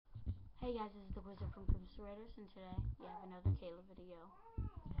Hey guys, this is the Wizard from Crimson Raiders, and today we have another Kayla video.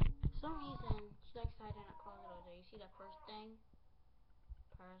 For some reason, she likes to hide in a closet all day. You see that first thing?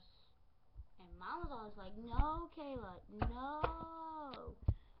 Purse. And Mom was always like, no, Kayla, no.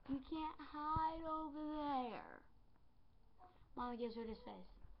 You can't hide over there. Mama gives her this face.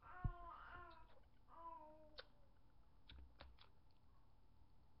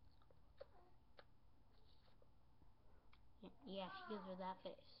 Yeah, she gives her that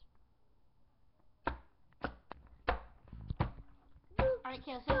face. Alright,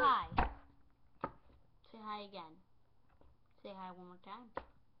 Kayla, say hi. Say hi again. Say hi one more time.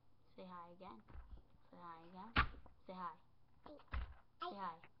 Say hi again. Say hi again. Say hi. Say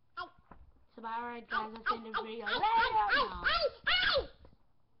hi. So, alright guys, let's end the video. No.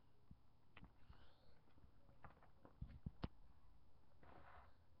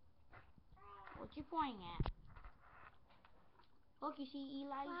 What you pointing at? Look, you see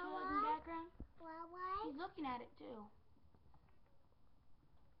Elijah in the background? He's looking at it too.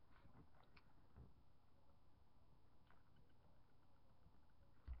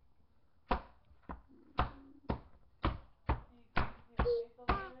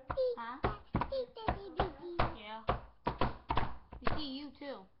 Huh? Yeah. You see you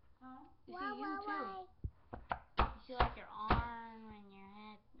too. Huh? You see you too. You see like your arm and your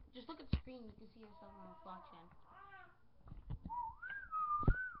head. Just look at the screen, you can see yourself in the reflection.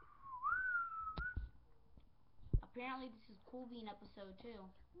 Apparently this is Cool Bean episode 2.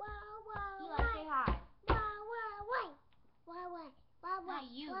 Eli, say hi. Not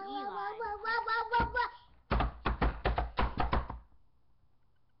you, Eli.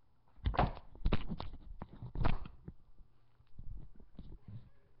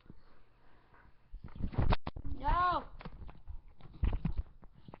 No!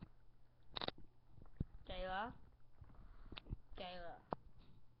 Kayla? Kayla.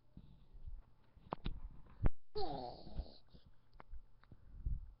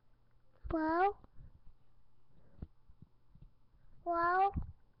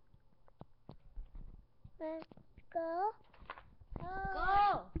 Let's go.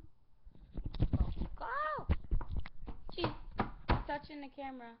 Go! Go! She's touching the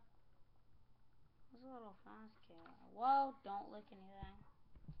camera. That's a little fast, Kayla. Whoa, don't lick anything.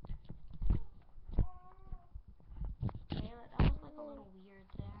 Kayla, that was like a little weird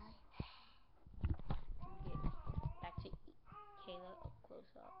there. Get back to Kayla up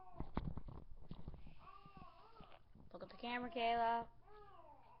close up. Look at the camera, Kayla.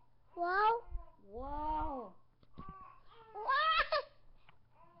 Whoa. Whoa. Whoa.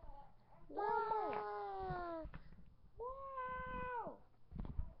 Whoa.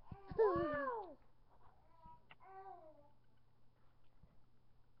 Whoa.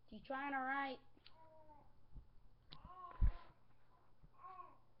 She's trying to write.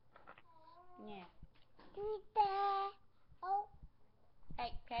 Yeah. Oh.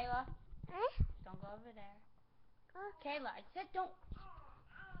 Hey, Kayla. Huh? Don't go over there. Kayla, I said don't.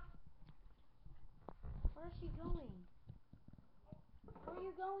 Where is she going? Where are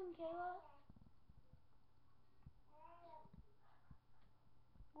you going, Kayla?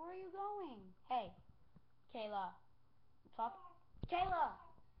 Where are you going? Hey, Kayla. Talk. Kayla!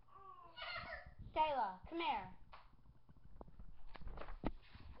 Kayla, come here.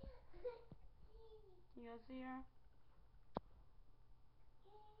 You guys see her?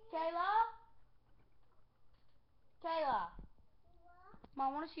 Kayla? Kayla.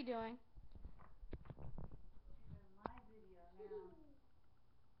 Mom, what is she doing? She's in my video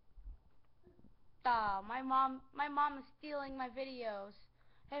now. Ah, my mom is stealing my videos.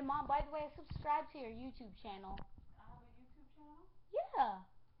 Hey Mom, by the way, I subscribe to your YouTube channel. I have a YouTube channel? Yeah.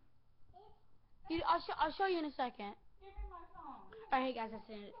 I'll show you in a second. Give me my phone. Alright, hey guys,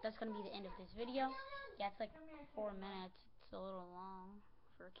 that's gonna be the end of this video. Yeah, it's like 4 minutes. It's a little long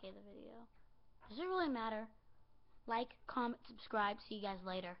for a Kayla video. Does it really matter? Like, comment, subscribe. See you guys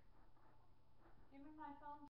later. Give me my phone.